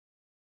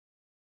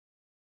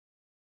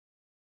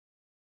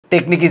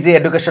Technique easy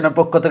এডুকেশনের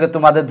পক্ষ থেকে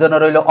তোমাদের জন্য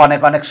রইল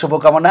অনেক অনেক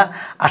শুভকামনা।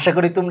 আশা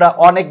করি তোমরা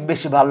অনেক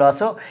বেশি ভালো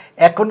আছো।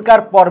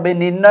 এখনকার পর্বে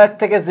নির্ণায়ক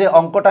থেকে যে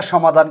অঙ্কটা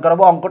সমাধান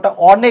করাবো, অঙ্কটা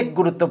অনেক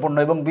গুরুত্বপূর্ণ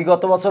এবং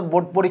বিগত বছর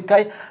বোর্ড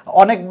পরীক্ষায়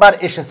অনেকবার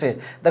এসেছে।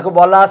 দেখো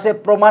বলা আছে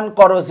প্রমাণ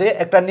করো যে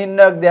একটা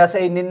নির্ণায়ক দেওয়া আছে,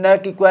 এই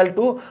নির্ণায়ক equal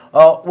to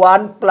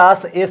 1 plus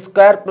A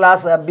square plus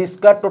B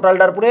square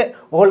টোটালটার উপরে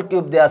হোল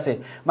কিউব দেওয়া আছে,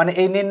 মানে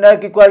এই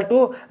নির্ণায়ক ইকুয়াল টু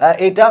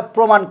এইটা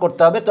প্রমাণ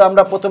করতে হবে। তো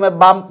আমরা প্রথমে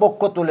বাম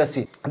পক্ষ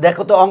তুলেছি।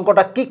 দেখো তো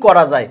অঙ্কটা কি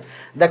করা যায়।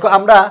 দেখো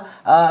আমরা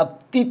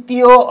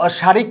তৃতীয়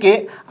সারিকে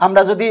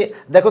আমরা যদি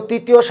দেখো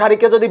তৃতীয়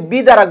সারিকে যদি বি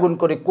দ্বারা গুণ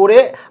করি, করে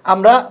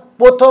আমরা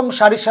প্রথম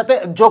সারির সাথে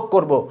যোগ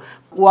করব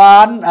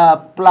 1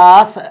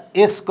 প্লাস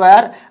এ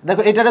স্কোয়ার।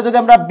 দেখো এটারে যদি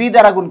আমরা বি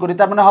দ্বারা গুণ করি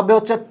তার মানে হবে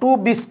হচ্ছে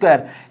 2b স্কোয়ার।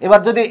 এবার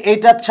যদি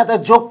এইটার সাথে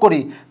যোগ করি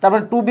তার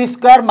মানে 2b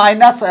square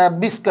minus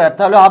B square,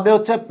 তাহলে হবে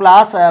হচ্ছে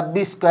প্লাস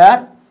বি স্কোয়ার।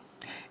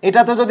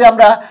 এটাতে যদি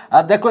আমরা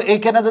দেখো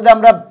এইখানে যদি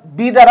আমরা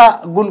বি দ্বারা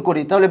গুণ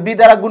করি, তাহলে বি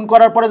দ্বারা গুণ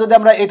করার পরে যদি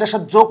আমরা এটার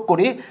সাথে যোগ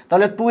করি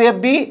তাহলে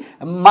 2ab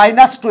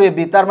মাইনাস 2ab,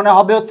 তার মানে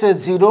হবে হচ্ছে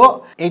 0।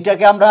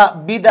 এইটাকে আমরা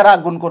বি দ্বারা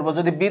গুণ করব।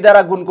 যদি বি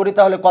দ্বারা গুণ করি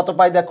তাহলে কত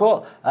পাই দেখো,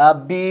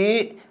 বি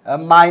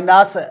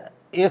মাইনাস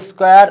এ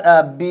square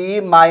B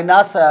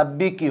minus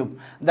B cube.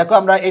 দেখো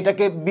আমরা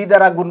এটাকে বি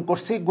দ্বারা গুণ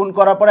করছি, গুণ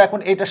করার পরে এখন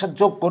এইটার সাথে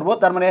যোগ করব,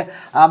 তার মানে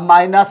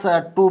মাইনাস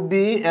 2b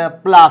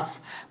প্লাস,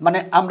 মানে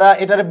আমরা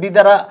এটার বি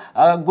দ্বারা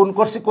গুণ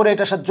করছি করে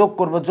এটার সাথে যোগ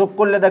করব। যোগ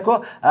করলে দেখো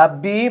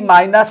বি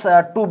মাইনাস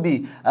 2b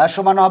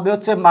সমান হবে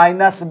হচ্ছে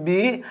মাইনাস বি,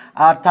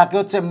 আর থাকে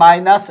হচ্ছে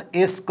মাইনাস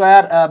এ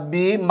square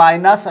B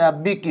minus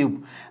B cube.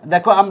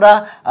 দেখো আমরা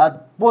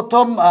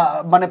প্রথম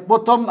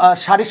প্রথম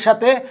সারির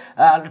সাথে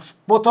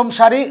প্রথম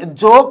সারি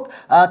যোগ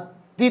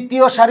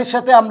তৃতীয় সারির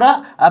সাথে আমরা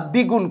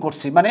বি গুণ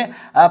করছি, মানে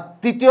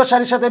তৃতীয়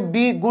সারির সাথে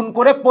বি গুণ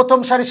করে প্রথম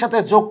সারির সাথে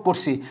যোগ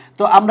করছি।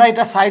 তো আমরা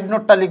এটা সাইড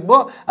নোটটা লিখবো,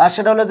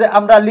 সেটা হলো যে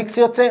আমরা লিখছি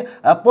হচ্ছে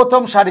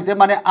প্রথম সারিতে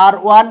মানে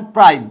আর1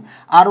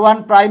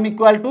 প্রাইম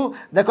ইকুয়াল টু,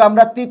 দেখো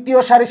আমরা তৃতীয়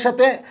সারির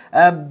সাথে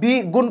বি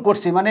গুণ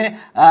করছি মানে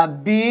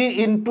বি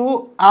ইন্টু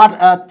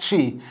আর3,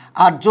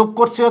 আর যোগ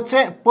করছি হচ্ছে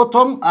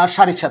প্রথম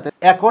সারির সাথে।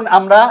 এখন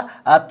আমরা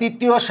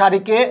তৃতীয়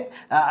সারিকে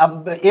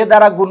এ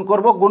দ্বারা গুণ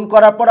করব, গুণ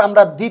করার পর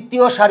আমরা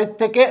দ্বিতীয় সারির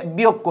থেকে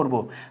বিয়োগ করব।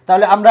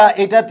 তাহলে আমরা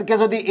এটা থেকে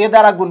যদি এ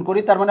দ্বারা গুণ করি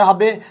তার মানে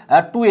হবে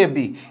 2ab।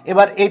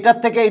 এবার এইটার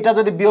থেকে এটা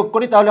যদি বিয়োগ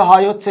করি তাহলে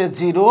হয় হচ্ছে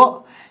 0।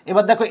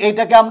 এবার দেখো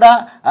এইটাকে আমরা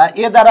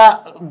এ দ্বারা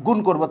গুণ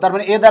করব, তার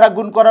মানে এ দ্বারা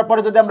গুণ করার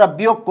পরে যদি আমরা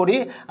বিয়োগ করি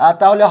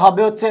তাহলে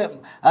হবে হচ্ছে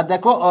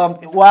দেখো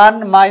 1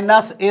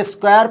 মাইনাস এ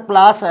স্কোয়ার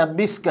প্লাস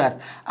বি স্কোয়ার।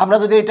 আমরা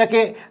যদি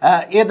এটাকে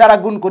এ দ্বারা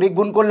গুণ করি,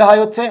 গুণ করলে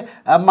হয় হচ্ছে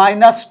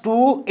মাইনাস 2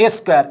 এ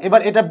স্কোয়ার।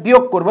 এবার এটা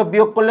বিয়োগ করব,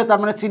 বিয়োগ করলে তার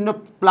মানে চিহ্ন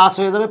প্লাস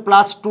হয়ে যাবে,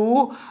 প্লাস 2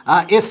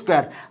 এ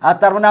স্কোয়ার। আর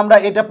তার মানে আমরা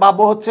এটা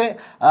পাবো হচ্ছে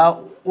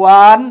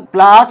 1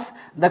 প্লাস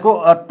দেখো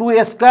 2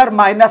 এ স্কোয়ার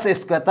মাইনাস এ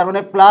স্কোয়ার, তার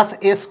মানে প্লাস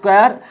এ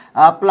স্কোয়ার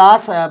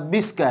প্লাস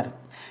বি স্কোয়ার।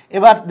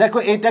 এবার দেখো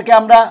এইটাকে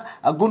আমরা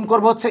গুণ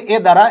করব হচ্ছে এ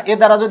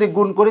দ্বারা যদি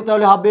গুণ করি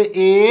তাহলে হবে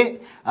এ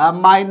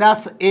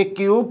minus A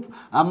cube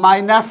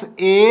minus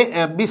A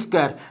B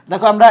square.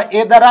 দেখো আমরা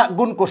এ দ্বারা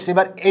গুণ করছি,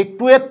 এবার এই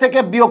 2 এর থেকে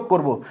বিয়োগ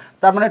করব,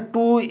 তার মানে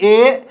 2a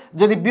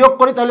যদি বিয়োগ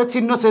করি তাহলে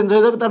চিহ্ন চেঞ্জ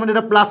হয়ে যাবে, তার মানে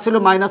এটা প্লাস ছিল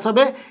মাইনাস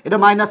হবে, এটা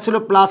মাইনাস ছিল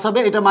প্লাস হবে,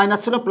 এটা মাইনাস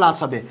ছিল প্লাস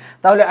হবে।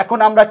 তাহলে এখন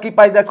আমরা কি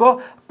পাই দেখো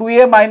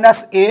 2a মাইনাস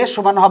এ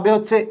সমান হবে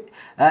হচ্ছে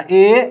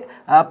এ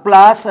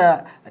plus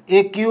A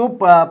cube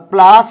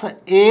plus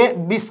A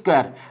B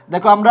square.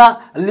 দেখো আমরা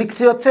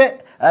লিখছি হচ্ছে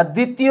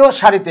দ্বিতীয়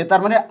সারিতে,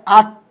 তার মানে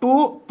r2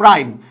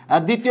 প্রাইম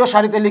দ্বিতীয়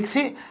সারিতে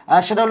লিখছি,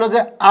 সেটা হলো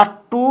যে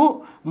r2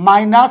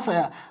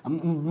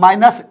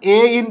 মাইনাস এ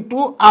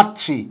ইন্টু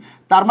r3।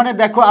 তার মানে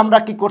দেখো আমরা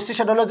কি করছি,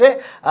 সেটা হলো যে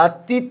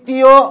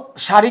তৃতীয়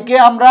সারিকে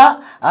আমরা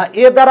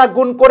এ দ্বারা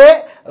গুণ করে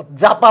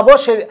যা পাবো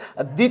সে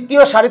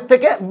দ্বিতীয় সারির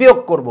থেকে বিয়োগ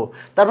করব।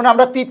 তার মানে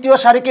আমরা তৃতীয়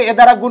সারিকে এ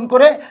দ্বারা গুণ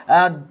করে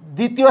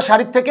দ্বিতীয়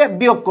সারির থেকে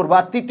বিয়োগ করব,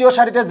 আর তৃতীয়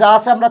সারিতে যা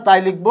আছে আমরা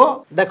তাই লিখব।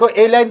 দেখো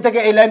এই লাইন থেকে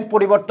এই লাইন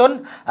পরিবর্তন,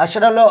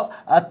 সেটা হলো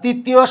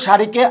তৃতীয়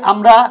সারিকে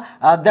আমরা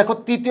দেখো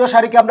তৃতীয়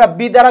সারিকে আমরা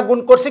বি দ্বারা গুণ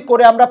করছি,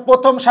 করে আমরা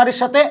প্রথম সারির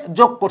সাথে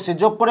যোগ করছি,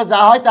 যোগ করে যা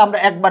হয় তা আমরা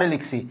একবারে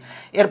লিখছি।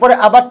 এরপরে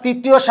আবার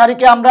তৃতীয়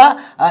সারিকে আমরা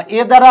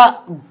এ দ্বারা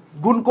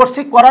গুণ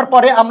করছি, করার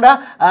পরে আমরা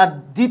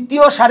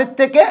দ্বিতীয় সারির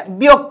থেকে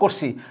বিয়োগ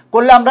করছি,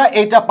 করলে আমরা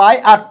এইটা পাই,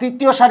 আর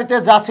তৃতীয় সারিতে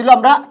যা ছিল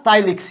আমরা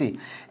তাই লিখছি।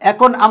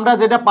 এখন আমরা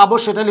যেটা পাবো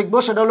সেটা লিখবো,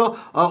 সেটা হলো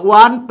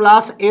 1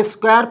 প্লাস এ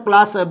স্কোয়ার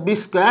প্লাস বি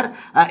স্কোয়ার,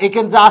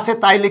 এখানে যা আছে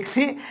তাই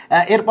লিখছি।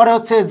 এরপরে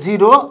হচ্ছে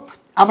 0।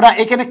 আমরা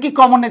এখানে কি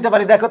কমন নিতে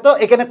পারি দেখো তো,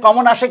 এখানে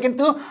কমন আসে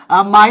কিন্তু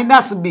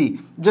মাইনাস বি।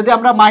 যদি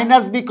আমরা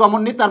মাইনাস বি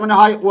কমন নিই তার মানে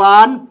হয়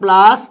 1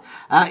 প্লাস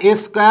এ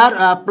স্কোয়ার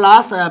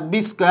প্লাস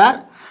বি স্কোয়ার,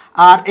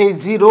 আর এই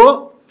 0,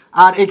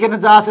 আর এখানে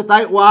যা আছে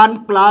তাই 1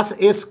 প্লাস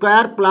এ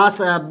স্কোয়ার প্লাস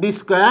বি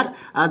স্কোয়ার,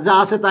 যা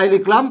আছে তাই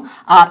লিখলাম।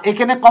 আর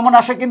এখানে কমন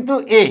আসে কিন্তু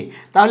এ,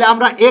 তাহলে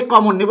আমরা এ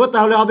কমন নিব,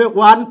 তাহলে হবে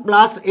 1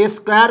 প্লাস এ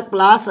স্কোয়ার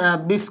প্লাস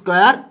বি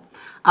স্কোয়ার।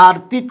 আর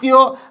তৃতীয়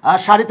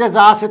সারিতে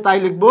যা আছে তাই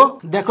লিখব।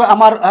 দেখো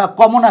আমার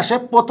কমন আসে,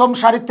 প্রথম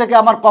সারির থেকে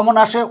আমার কমন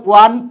আসে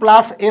 1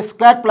 প্লাস এ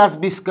স্কোয়ার প্লাস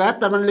বি স্কোয়ার,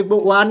 তার মানে লিখবো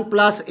 1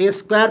 প্লাস এ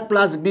স্কোয়ার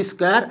প্লাস বি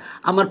স্কোয়ার।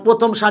 আমার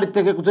প্রথম সারির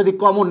থেকে যদি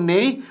কমন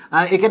নেই,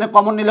 এখানে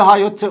কমন নিলে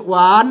হয় হচ্ছে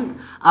 1,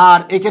 আর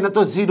এখানে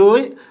তো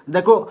 0ই।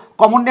 দেখো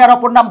কমন নেওয়ার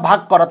অপর নাম ভাগ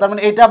করা, তার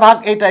মানে এইটা ভাগ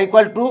এইটা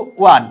ইকুয়াল টু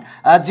 1,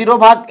 0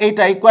 ভাগ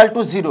এইটা ইকুয়াল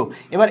টু 0।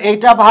 এবার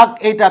এইটা ভাগ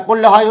এইটা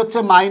করলে হয় হচ্ছে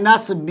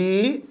মাইনাস বি।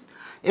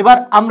 এবার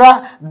আমরা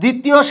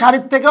দ্বিতীয়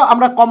সারির থেকেও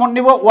আমরা কমন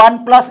নিব 1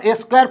 প্লাস এ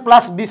স্কোয়ার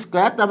প্লাস বি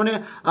স্কোয়ার, তার মানে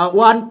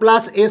 1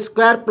 প্লাস এ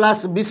স্কোয়ার প্লাস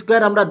বি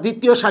স্কোয়ার আমরা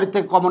দ্বিতীয় সারির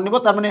থেকে কমন নিব,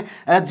 তার মানে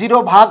 0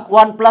 ভাগ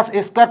 1 প্লাস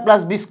এ স্কোয়ার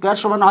প্লাস বি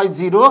স্কোয়ার সমান হয়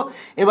 0।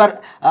 এবার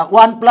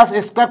 1 প্লাস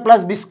এ স্কোয়ার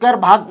প্লাস বি স্কোয়ার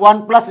ভাগ 1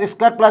 প্লাস এ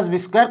স্কোয়ার প্লাস বি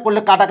স্কোয়ার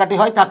করলে কাটাকাটি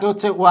হয়, থাকে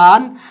হচ্ছে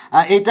 1।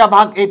 এইটা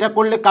ভাগ এইটা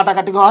করলে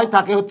কাটাকাটি হয়,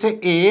 থাকে হচ্ছে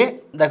এ।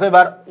 দেখো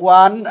এবার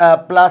 1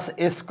 প্লাস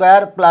এ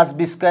স্কোয়ার প্লাস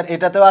বি স্কোয়ার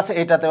এটাতেও আছে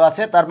এটাতেও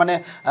আছে, তার মানে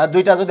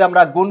দুইটা যদি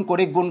আমরা গুণ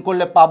করি, গুণ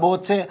করলে পাবো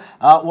হচ্ছে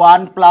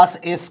 1 প্লাস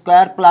এ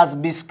square plus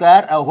B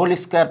square whole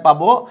square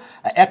পাবো।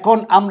 এখন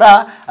আমরা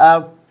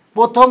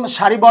প্রথম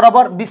সারি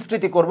বরাবর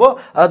বিস্তৃতি করব।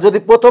 যদি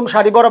প্রথম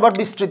সারি বরাবর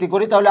বিস্তৃতি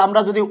করি তাহলে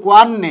আমরা যদি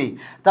 1 নেই,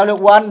 তাহলে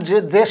 1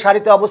 যে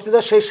সারিতে অবস্থিত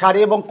সেই সারি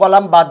এবং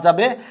কলাম বাদ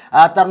যাবে,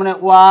 তার মানে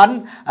 1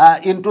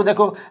 ইন্টু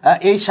দেখো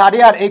এই সারি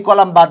আর এই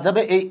কলাম বাদ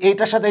যাবে,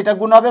 এইটার সাথে এটা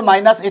গুণ হবে,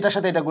 মাইনাস এটার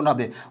সাথে এটা গুণ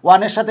হবে,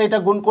 1 এর সাথে এটা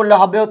গুণ করলে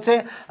হবে হচ্ছে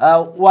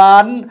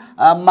 1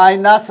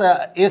 মাইনাস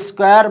এ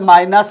স্কোয়ার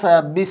মাইনাস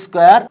বি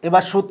স্কোয়ার।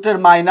 এবার সূত্রের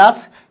মাইনাস,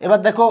 এবার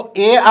দেখো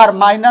এ আর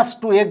মাইনাস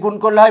 2 গুণ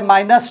করলে হয়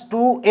মাইনাস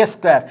 2 এ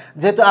স্কোয়ার,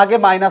 যেহেতু আগে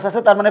মাইনাস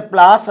আছে তার মানে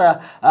প্লাস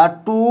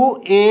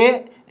 2a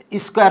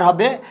স্কোয়ার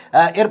হবে।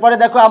 এরপরে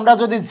দেখো আমরা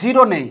যদি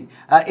 0 নেই,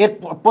 এর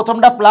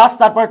প্রথমটা প্লাস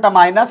তারপর একটা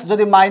মাইনাস,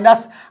 যদি মাইনাস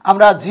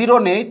আমরা 0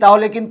 নেই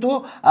তাহলে কিন্তু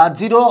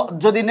 0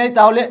 যদি নেই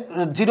তাহলে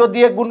 0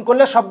 দিয়ে গুণ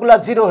করলে সবগুলা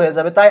 0 হয়ে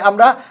যাবে, তাই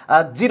আমরা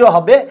 0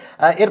 হবে।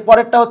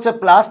 এরপরেরটা হচ্ছে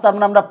প্লাস, তার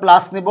মানে আমরা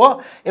প্লাস নেব।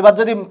 এবার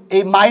যদি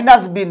এই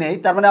মাইনাস বি নেই,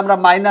 তার মানে আমরা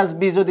মাইনাস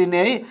বি যদি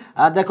নেই,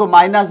 দেখো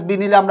মাইনাস বি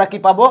নিলে আমরা কি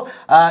পাবো,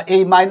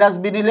 এই মাইনাস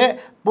বি নিলে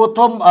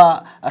প্রথম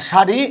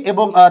সারি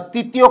এবং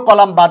তৃতীয়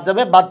কলাম বাদ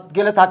যাবে, বাদ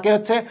গেলে থাকে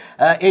হচ্ছে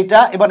এইটা,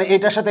 এবার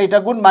এইটার সাথে এটা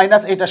গুণ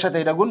মাইনাস এইটার সাথে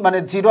এটা গুণ, মানে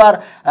 0 আর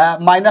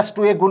মাইনাস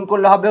 2 গুণ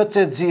করলে হবে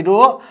হচ্ছে 0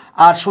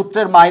 আর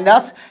সূত্রের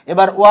মাইনাস।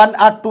 এবার 1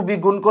 আর 2b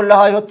গুণ করলে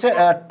হয় হচ্ছে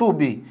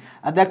 2b।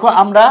 দেখো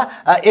আমরা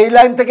এই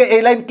লাইন থেকে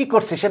এই লাইন কি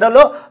করছি, সেটা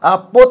হলো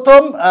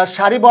প্রথম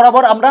সারি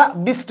বরাবর আমরা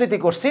বিস্তৃতি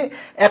করছি।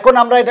 এখন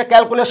আমরা এটা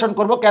ক্যালকুলেশন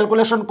করব,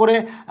 ক্যালকুলেশন করে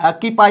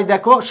কি পাই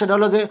দেখো, সেটা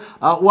হলো যে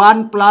 1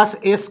 প্লাস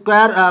এ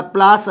স্কোয়ার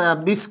প্লাস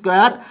বি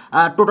স্কোয়ার,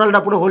 টোটালটা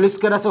পুরো হোল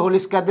স্কোয়ার আছে, হোল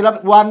স্কোয়ার দিলাম,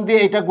 1 দিয়ে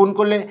এটা গুণ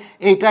করলে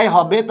এইটাই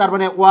হবে, তার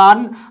মানে 1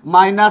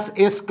 মাইনাস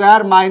এ square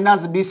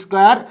minus B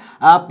square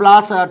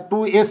plus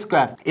 2a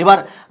square. এবার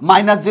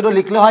মাইনাস 0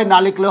 লিখলে হয়, না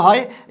লিখলে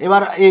হয়।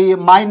 এবার এই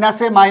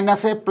মাইনাসে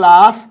মাইনাসে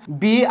প্লাস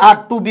বি আর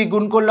 2b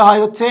গুণ করলে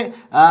হয় হচ্ছে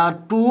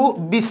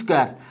 2b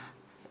স্কোয়ার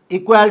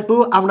ইকুয়াল টু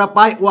আমরা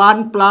পাই 1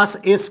 প্লাস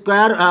এ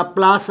স্কোয়ার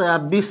প্লাস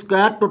বি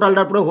স্কোয়ার,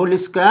 টোটালটার পুরো হোল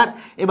স্কোয়ার।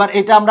 এবার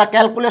এটা আমরা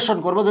ক্যালকুলেশন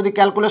করব, যদি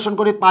ক্যালকুলেশন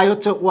করি পাই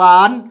হচ্ছে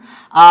 1,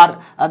 আর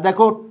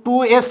দেখো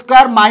 2a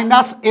স্কোয়ার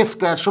মাইনাস এ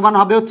স্কোয়ার সমান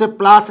হবে হচ্ছে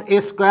প্লাস এ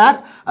square,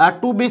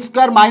 2b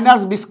square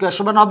minus B square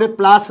সমান হবে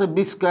প্লাস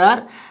বি স্কোয়ার।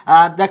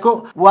 দেখো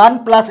 1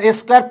 প্লাস এ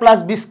স্কোয়ার প্লাস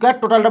বি স্কোয়ার,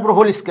 টোটালটা পুরো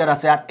হোল স্কোয়ার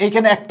আছে, আর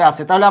এইখানে একটা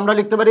আছে, তাহলে আমরা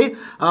লিখতে পারি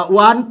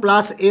 1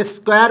 প্লাস এ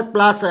স্কোয়ার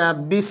প্লাস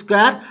বি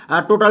স্কোয়ার,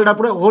 টোটালটা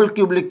পুরো হোল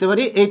কিউব লিখতে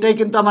পারি। এইটাই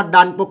কিন্তু আমার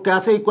ডান পক্ষে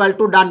আছে, ইকুয়াল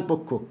টু ডান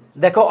পক্ষ।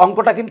 দেখো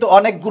অঙ্কটা কিন্তু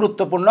অনেক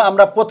গুরুত্বপূর্ণ।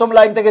 আমরা প্রথম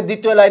লাইন থেকে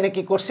দ্বিতীয় লাইনে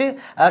কি করছি,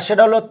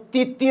 সেটা হলো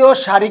তৃতীয়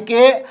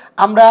সারিকে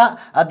আমরা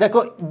দেখো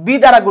বি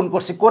দ্বারা গুণ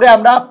করছি, করে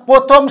আমরা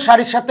প্রথম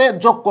সারির সাথে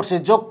যোগ করছি,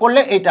 যোগ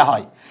করলে এইটা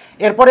হয়।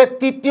 এরপরে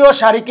তৃতীয়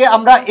সারিকে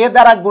আমরা এ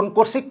দ্বারা গুণ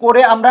করছি,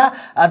 করে আমরা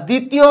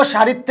দ্বিতীয়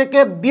সারির থেকে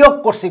বিয়োগ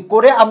করছি,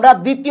 করে আমরা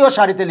দ্বিতীয়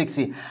সারিতে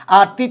লিখছি,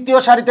 আর তৃতীয়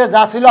সারিতে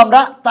যা ছিল আমরা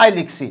তাই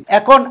লিখছি।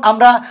 এখন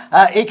আমরা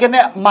এইখানে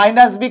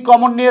মাইনাস বি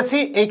কমন নিয়েছি,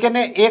 এইখানে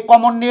এ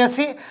কমন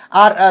নিয়েছি,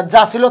 আর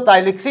যা ছিল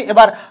তাই লিখছি।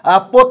 এবার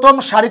প্রথম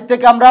সারির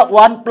থেকে আমরা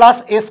 1 প্লাস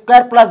এ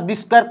square plus B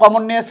square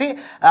common নিয়েছি,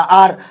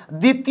 আর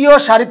দ্বিতীয়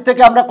সারির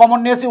থেকে আমরা কমন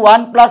নিয়েছি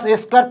 1 প্লাস এ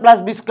square plus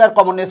B square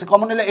common নিয়েছি,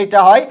 কমন নিলে এটা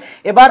হয়।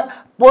 এবার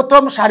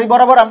প্রথম সারি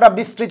বরাবর আমরা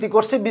বিস্তৃতি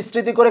করছি,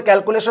 বিস্তৃতি করে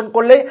ক্যালকুলেশন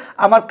করলেই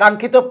আমার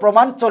কাঙ্ক্ষিত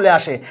প্রমাণ চলে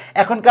আসে।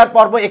 এখনকার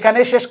পর্ব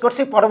এখানেই শেষ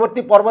করছি,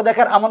 পরবর্তী পর্ব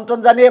দেখার আমন্ত্রণ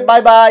জানিয়ে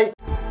বাই বাই।